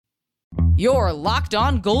You're Locked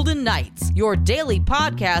On Golden Knights, your daily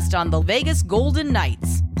podcast on the Vegas Golden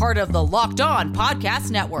Knights, part of the Locked On Podcast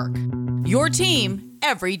Network. Your team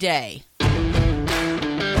every day.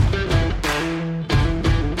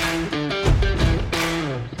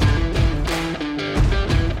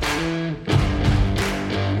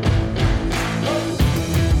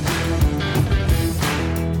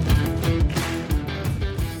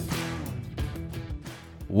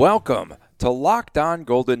 Welcome to Locked On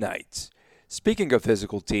Golden Knights. Speaking of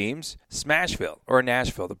physical teams, Smashville, or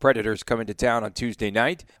Nashville, the Predators coming to town on Tuesday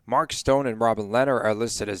night. Mark Stone and Robin Lehner are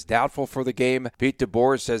listed as doubtful for the game. Pete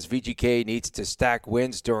DeBoer says VGK needs to stack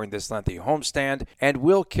wins during this lengthy homestand, and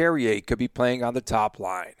Will Carrier could be playing on the top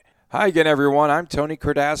line. Hi again, everyone. I'm Tony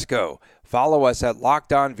Cardasco. Follow us at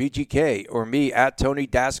Locked On VGK or me at Tony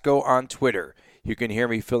Dasco on Twitter. You can hear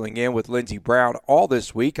me filling in with Lindsey Brown all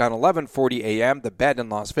this week on 11:40 a.m. The Bet in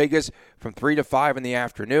Las Vegas from 3 to 5 in the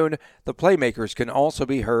afternoon. The Playmakers can also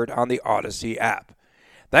be heard on the Odyssey app.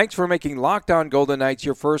 Thanks for making Locked On Golden Knights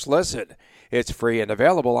your first listen. It's free and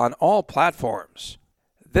available on all platforms.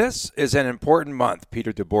 This is an important month,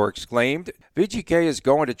 Peter DeBoer exclaimed. VGK is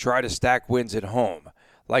going to try to stack wins at home.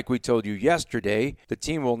 Like we told you yesterday, the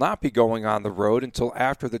team will not be going on the road until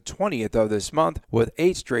after the 20th of this month, with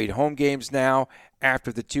 8 straight home games now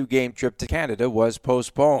after the 2-game trip to Canada was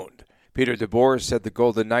postponed. Peter DeBoer said the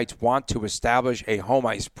Golden Knights want to establish a home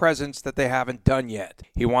ice presence that they haven't done yet.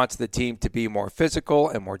 He wants the team to be more physical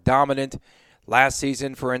and more dominant. Last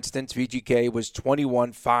season, for instance, VGK was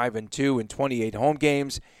 21-5-2 in 28 home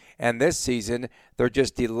games, and this season they're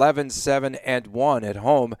just 11-7-1 at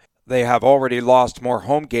home. They have already lost more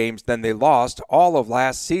home games than they lost all of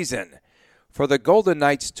last season. For the Golden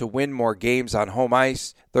Knights to win more games on home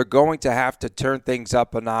ice, they're going to have to turn things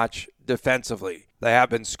up a notch defensively. They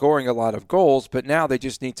have been scoring a lot of goals, but now they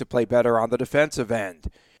just need to play better on the defensive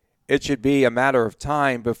end. It should be a matter of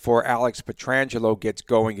time before Alex Pietrangelo gets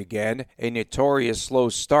going again, a notorious slow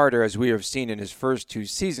starter as we have seen in his first 2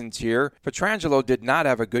 seasons here. Pietrangelo did not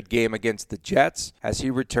have a good game against the Jets as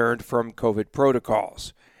he returned from COVID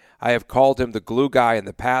protocols. I have called him the glue guy in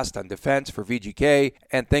the past on defense for VGK,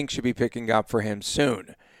 and things should be picking up for him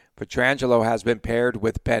soon. Pietrangelo has been paired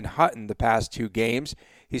with Ben Hutton the past 2 games.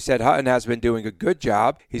 He said Hutton has been doing a good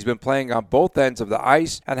job. He's been playing on both ends of the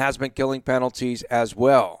ice and has been killing penalties as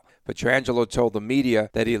well. Pietrangelo told the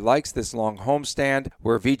media that he likes this long homestand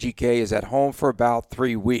where VGK is at home for about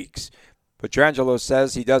 3 weeks. Pietrangelo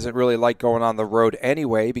says he doesn't really like going on the road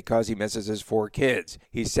anyway because he misses his 4 kids.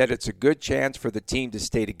 He said it's a good chance for the team to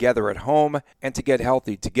stay together at home and to get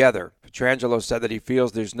healthy together. Pietrangelo said that he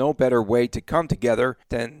feels there's no better way to come together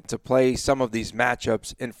than to play some of these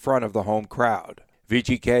matchups in front of the home crowd.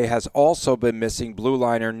 VGK has also been missing blue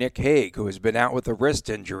liner Nick Hague, who has been out with a wrist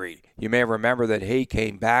injury. You may remember that Hague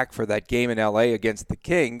came back for that game in LA against the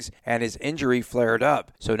Kings, and his injury flared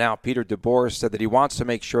up. So now Peter DeBoer said that he wants to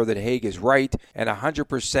make sure that Hague is right and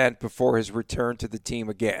 100% before his return to the team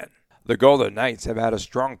again. The Golden Knights have had a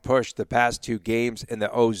strong push the past 2 games in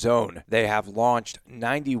the O-Zone. They have launched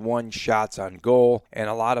 91 shots on goal, and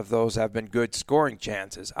a lot of those have been good scoring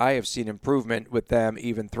chances. I have seen improvement with them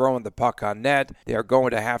even throwing the puck on net. They are going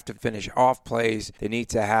to have to finish off plays. They need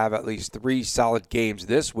to have at least 3 solid games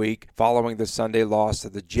this week following the Sunday loss to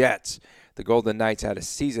the Jets. The Golden Knights had a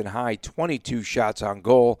season-high 22 shots on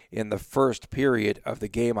goal in the first period of the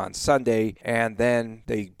game on Sunday, and then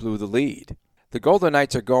they blew the lead. The Golden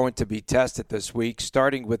Knights are going to be tested this week,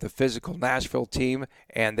 starting with the physical Nashville team,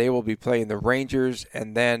 and they will be playing the Rangers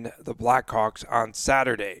and then the Blackhawks on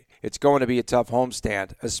Saturday. It's going to be a tough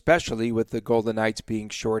homestand, especially with the Golden Knights being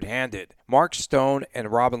shorthanded. Mark Stone and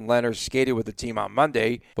Robin Lehner skated with the team on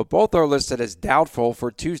Monday, but both are listed as doubtful for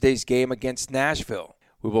Tuesday's game against Nashville.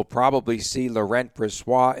 We will probably see Laurent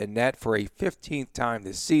Brossoit in net for a 15th time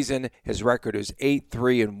this season. His record is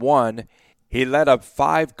 8-3-1. He led up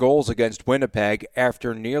 5 goals against Winnipeg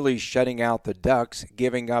after nearly shutting out the Ducks,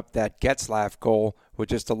 giving up that Getzlaf goal with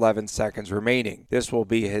just 11 seconds remaining. This will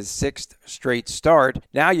be his 6th straight start.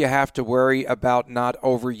 Now you have to worry about not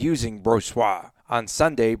overusing Brossoit. On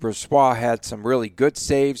Sunday, Brossoit had some really good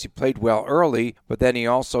saves. He played well early, but then he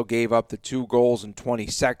also gave up the 2 goals in 20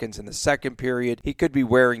 seconds in the second period. He could be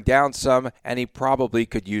wearing down some, and he probably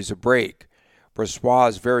could use a break. Brossoit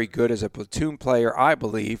is very good as a platoon player, I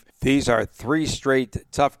believe. These are 3 straight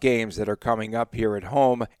tough games that are coming up here at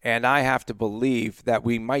home, and I have to believe that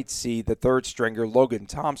we might see the third stringer Logan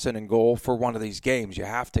Thompson in goal for one of these games. You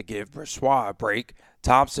have to give Brossoit a break.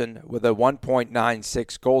 Thompson with a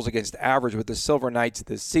 1.96 goals against average with the Silver Knights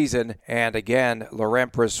this season. And again,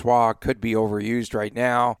 Laurent Brossoit could be overused right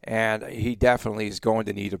now, and he definitely is going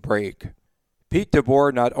to need a break. Pete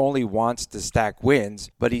DeBoer not only wants to stack wins,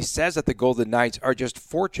 but he says that the Golden Knights are just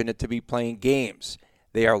fortunate to be playing games.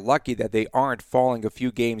 They are lucky that they aren't falling a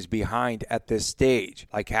few games behind at this stage,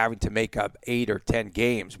 like having to make up 8 or 10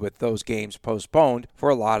 games with those games postponed for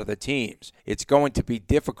a lot of the teams. It's going to be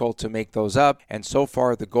difficult to make those up, and so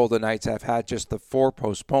far the Golden Knights have had just the 4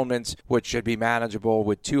 postponements, which should be manageable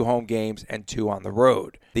with 2 home games and 2 on the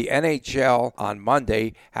road. The NHL on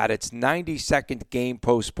Monday had its 92nd game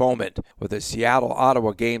postponement, with the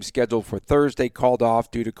Seattle-Ottawa game scheduled for Thursday called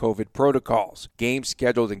off due to COVID protocols. Games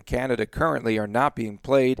scheduled in Canada currently are not being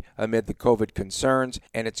played amid the COVID concerns,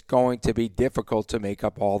 and it's going to be difficult to make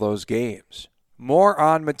up all those games. More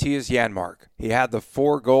on Mattias Janmark. He had the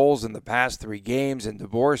 4 goals in the past 3 games, and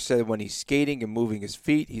DeBoer said when he's skating and moving his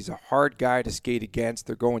feet, he's a hard guy to skate against.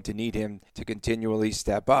 They're going to need him to continually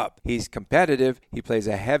step up. He's competitive. He plays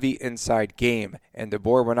a heavy inside game, and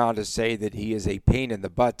DeBoer went on to say that he is a pain in the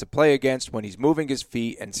butt to play against when he's moving his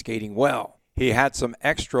feet and skating well. He had some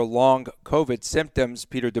extra long COVID symptoms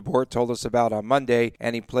Peter DeBoer told us about on Monday,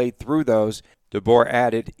 and he played through those. DeBoer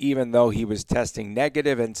added, even though he was testing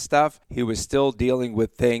negative and stuff, he was still dealing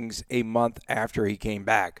with things a month after he came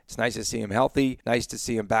back. It's nice to see him healthy, nice to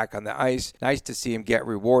see him back on the ice, nice to see him get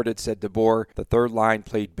rewarded, said DeBoer. The third line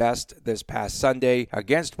played best this past Sunday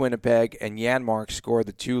against Winnipeg, and Janmark scored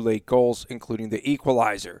the 2 late goals, including the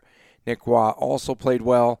equalizer. Nick Waugh also played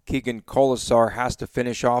well. Keegan Kolesar has to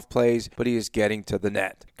finish off plays, but he is getting to the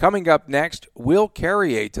net. Coming up next, Will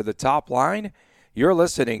Carrier to the top line. You're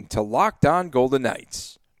listening to Locked On Golden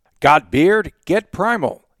Knights. Got beard? Get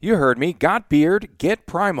Primal. You heard me. Got beard? Get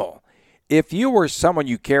Primal. If you or someone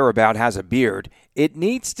you care about has a beard, it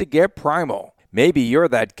needs to get Primal. Maybe you're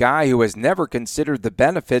that guy who has never considered the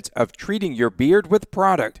benefits of treating your beard with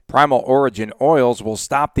product. Primal Origin oils will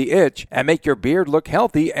stop the itch and make your beard look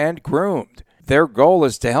healthy and groomed. Their goal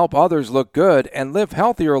is to help others look good and live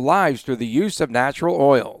healthier lives through the use of natural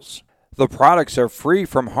oils. The products are free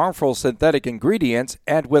from harmful synthetic ingredients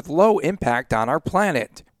and with low impact on our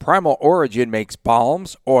planet. Primal Origin makes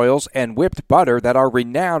balms, oils, and whipped butter that are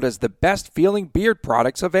renowned as the best-feeling beard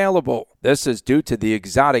products available. This is due to the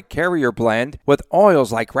exotic carrier blend with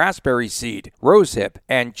oils like raspberry seed, rosehip,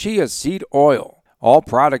 and chia seed oil. All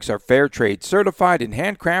products are fair trade certified and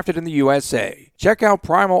handcrafted in the USA. Check out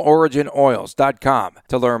PrimalOriginOils.com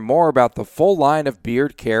to learn more about the full line of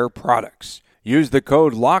beard care products. Use the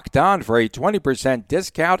code LOCKEDON for a 20%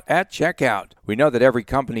 discount at checkout. We know that every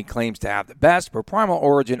company claims to have the best, but Primal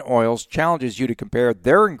Origin Oils challenges you to compare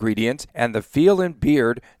their ingredients and the feel in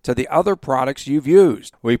beard to the other products you've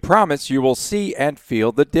used. We promise you will see and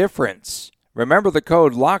feel the difference. Remember, the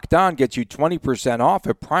code LOCKEDON gets you 20% off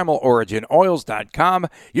at PrimalOriginOils.com.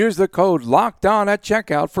 Use the code LOCKEDON at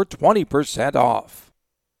checkout for 20% off.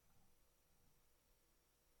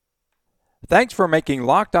 Thanks for making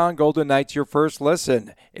Locked On Golden Knights your first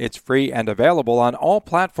listen. It's free and available on all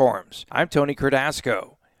platforms. I'm Tony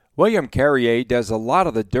Cardasco. William Carrier does a lot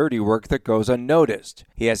of the dirty work that goes unnoticed.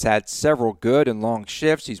 He has had several good and long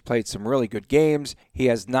shifts. He's played some really good games. He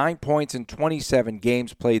has 9 points in 27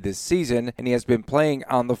 games played this season, and he has been playing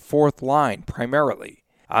on the 4th line primarily.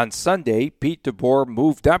 On Sunday, Pete DeBoer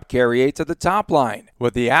moved up Carrier to the top line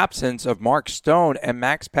with the absence of Mark Stone and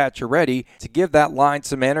Max Pacioretty to give that line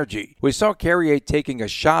some energy. We saw Carrier taking a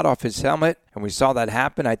shot off his helmet, and we saw that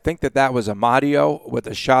happen. I think that was Amadio with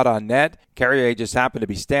a shot on net. Carrier just happened to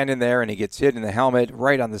be standing there, and he gets hit in the helmet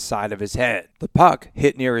right on the side of his head. The puck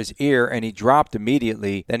hit near his ear, and he dropped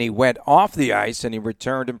immediately. Then he went off the ice, and he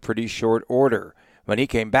returned in pretty short order. When he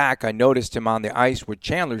came back, I noticed him on the ice with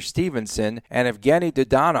Chandler Stevenson and Evgeny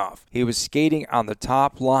Dodonov. He was skating on the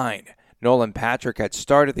top line. Nolan Patrick had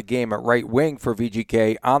started the game at right wing for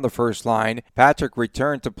VGK on the first line. Patrick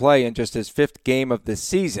returned to play in just his 5th game of the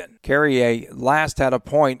season. Carrier last had a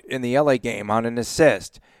point in the LA game on an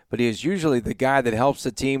assist, but he is usually the guy that helps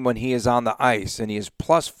the team when he is on the ice, and he is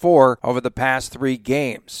 +4 over the past 3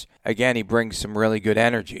 games. Again, he brings some really good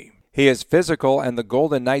energy. He is physical, and the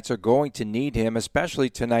Golden Knights are going to need him, especially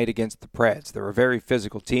tonight against the Preds. They're a very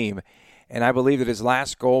physical team, and I believe that his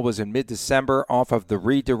last goal was in mid-December off of the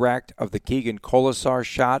redirect of the Keegan Kolesar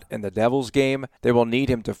shot in the Devils game. They will need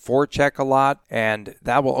him to forecheck a lot, and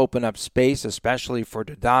that will open up space, especially for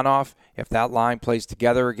Dodonov, if that line plays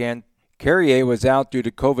together again. Carrier was out due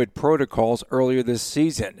to COVID protocols earlier this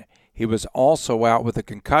season. He was also out with a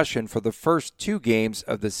concussion for the first 2 games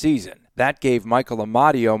of the season. That gave Michael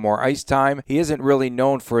Amadio more ice time. He isn't really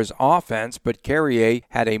known for his offense, but Carrier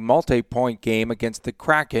had a multi-point game against the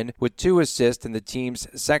Kraken with 2 assists in the team's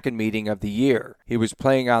second meeting of the year. He was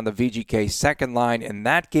playing on the VGK second line in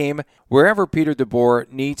that game. Wherever Peter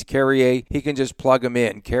DeBoer needs Carrier, he can just plug him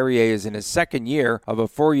in. Carrier is in his second year of a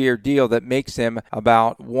 4-year deal that makes him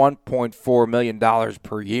about $1.4 million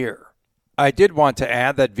per year. I did want to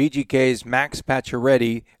add that VGK's Max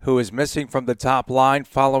Pacioretty, who is missing from the top line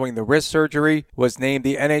following the wrist surgery, was named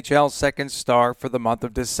the NHL second star for the month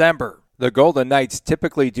of December. The Golden Knights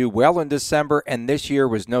typically do well in December, and this year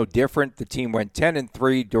was no different. The team went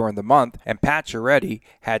 10-3 during the month, and Pacioretty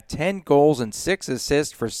had 10 goals and 6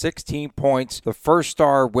 assists for 16 points. The first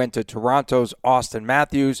star went to Toronto's Austin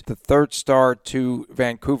Matthews, the third star to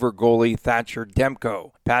Vancouver goalie Thatcher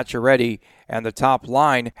Demko. Pacioretty and the top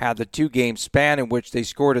line had the 2-game span in which they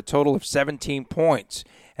scored a total of 17 points.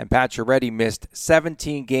 And Pacioretty missed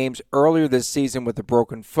 17 games earlier this season with a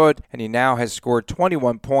broken foot, and he now has scored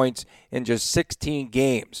 21 points in just 16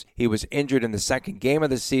 games. He was injured in the second game of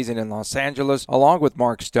the season in Los Angeles, along with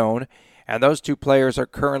Mark Stone, and those 2 players are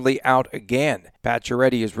currently out again.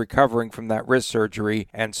 Pacioretty is recovering from that wrist surgery,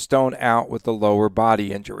 and Stone out with the lower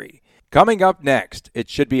body injury. Coming up next, it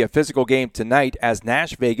should be a physical game tonight as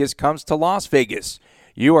Nash Vegas comes to Las Vegas.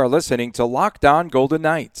 You are listening to Locked On Golden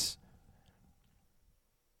Knights.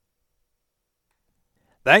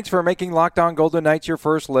 Thanks for making Locked On Golden Knights your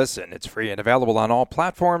first listen. It's free and available on all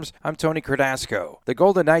platforms. I'm Tony Cardasco. The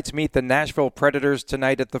Golden Knights meet the Nashville Predators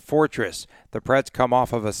tonight at the Fortress. The Preds come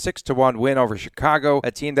off of a 6-1 win over Chicago,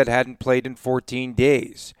 a team that hadn't played in 14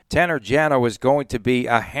 days. Tanner Jano is going to be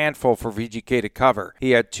a handful for VGK to cover.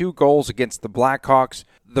 He had 2 goals against the Blackhawks.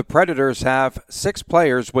 The Predators have 6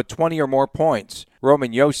 players with 20 or more points.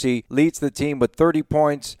 Roman Josi leads the team with 30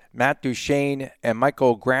 points. Matt Duchene and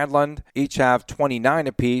Michael Granlund each have 29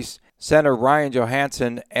 apiece. Center Ryan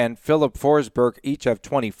Johansson and Philip Forsberg each have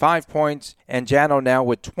 25 points. And Jano now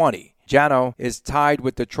with 20. Jano is tied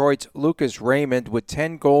with Detroit's Lucas Raymond with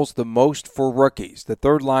 10 goals, the most for rookies. The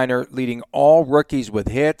third liner leading all rookies with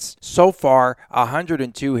hits. So far,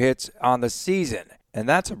 102 hits on the season. And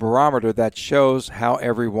that's a barometer that shows how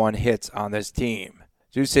everyone hits on this team.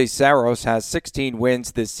 Juuse Saros has 16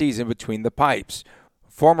 wins this season between the pipes.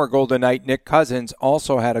 Former Golden Knight Nick Cousins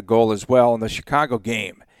also had a goal as well in the Chicago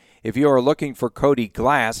game. If you are looking for Cody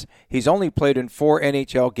Glass, he's only played in 4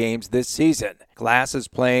 NHL games this season. Glass is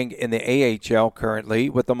playing in the AHL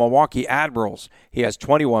currently with the Milwaukee Admirals. He has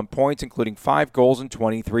 21 points, including 5 goals in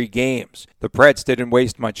 23 games. The Preds didn't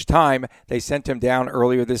waste much time. They sent him down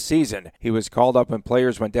earlier this season. He was called up when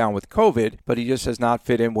players went down with COVID, but he just has not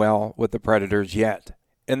fit in well with the Predators yet.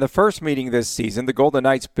 In the first meeting this season, the Golden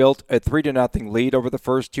Knights built a 3-0 lead over the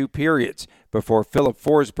first 2 periods before Philip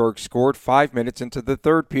Forsberg scored 5 minutes into the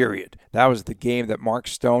third period. That was the game that Mark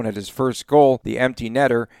Stone had his first goal, the empty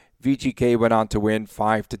netter. VGK went on to win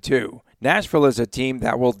 5-2. Nashville is a team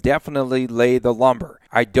that will definitely lay the lumber.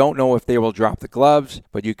 I don't know if they will drop the gloves,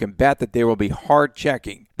 but you can bet that they will be hard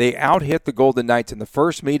checking. They out-hit the Golden Knights in the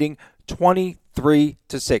first meeting 23-6.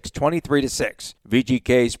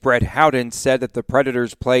 VGK's Brett Howden said that the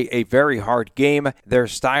Predators play a very hard game. Their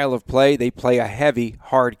style of play, they play a heavy,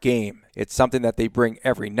 hard game. It's something that they bring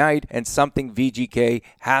every night and something VGK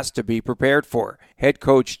has to be prepared for. Head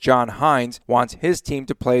coach John Hines wants his team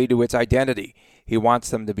to play to its identity. He wants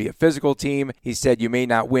them to be a physical team. He said you may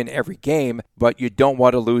not win every game, but you don't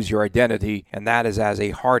want to lose your identity, and that is as a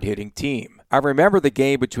hard-hitting team. I remember the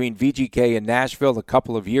game between VGK and Nashville a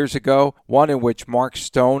couple of years ago, one in which Mark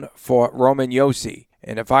Stone fought Roman Josi.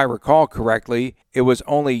 And if I recall correctly, it was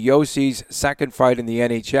only Josi's second fight in the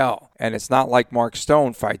NHL, and it's not like Mark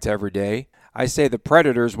Stone fights every day. I say the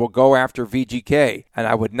Predators will go after VGK, and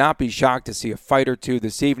I would not be shocked to see a fight or two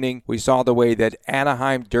this evening. We saw the way that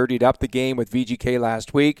Anaheim dirtied up the game with VGK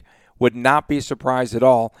last week. Would not be surprised at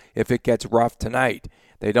all if it gets rough tonight.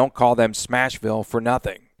 They don't call them Smashville for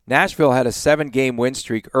nothing. Nashville had a 7-game win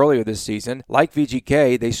streak earlier this season. Like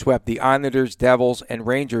VGK, they swept the Islanders, Devils, and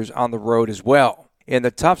Rangers on the road as well. In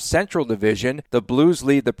the tough Central Division, the Blues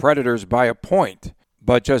lead the Predators by a point,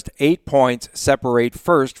 but just 8 points separate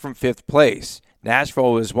first from 5th place.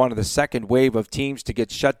 Nashville is one of the second wave of teams to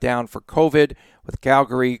get shut down for COVID, with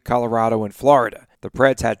Calgary, Colorado, and Florida. The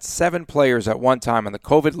Preds had 7 players at one time on the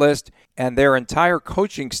COVID list, and their entire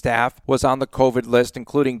coaching staff was on the COVID list,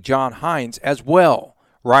 including John Hines as well.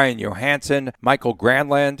 Ryan Johansson, Michael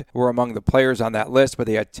Granlund were among the players on that list, but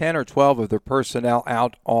they had 10 or 12 of their personnel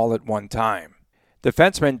out all at one time.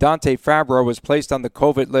 Defenseman Dante Fabro was placed on the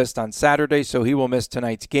COVID list on Saturday, so he will miss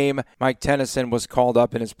tonight's game. Mike Tennyson was called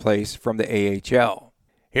up in his place from the AHL.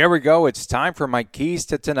 Here we go. It's time for my keys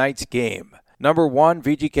to tonight's game. Number 1,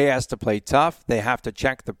 VGK has to play tough. They have to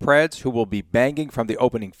check the Preds, who will be banging from the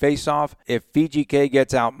opening faceoff. If VGK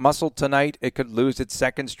gets out-muscled tonight, it could lose its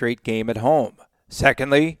second straight game at home.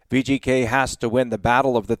 Secondly, VGK has to win the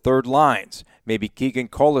battle of the third lines. Maybe Keegan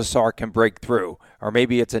Kolesar can break through, or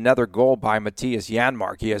maybe it's another goal by Matthias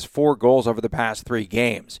Janmark. He has 4 goals over the past 3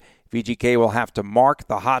 games. VGK will have to mark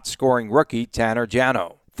the hot-scoring rookie Tanner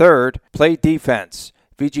Jano. Third, play defense.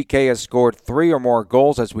 VGK has scored 3 or more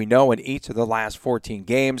goals, as we know, in each of the last 14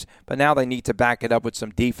 games, but now they need to back it up with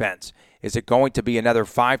some defense. Is it going to be another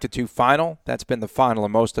 5-2 final? That's been the final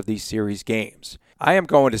in most of these series games. I am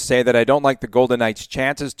going to say that I don't like the Golden Knights'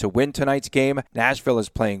 chances to win tonight's game. Nashville is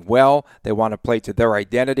playing well. They want to play to their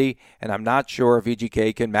identity, and I'm not sure if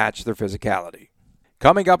VGK can match their physicality.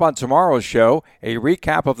 Coming up on tomorrow's show, a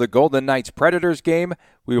recap of the Golden Knights-Predators game.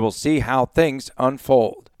 We will see how things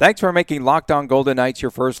unfold. Thanks for making Locked On Golden Knights your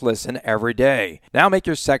first listen every day. Now make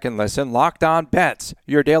your second listen Locked On Bets,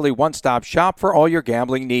 your daily one-stop shop for all your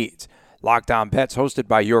gambling needs. Locked On Bets, hosted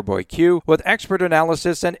by your boy Q, with expert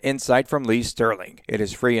analysis and insight from Lee Sterling. It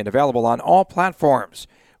is free and available on all platforms.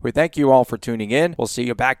 We thank you all for tuning in. We'll see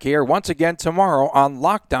you back here once again tomorrow on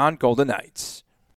Locked On Golden Knights.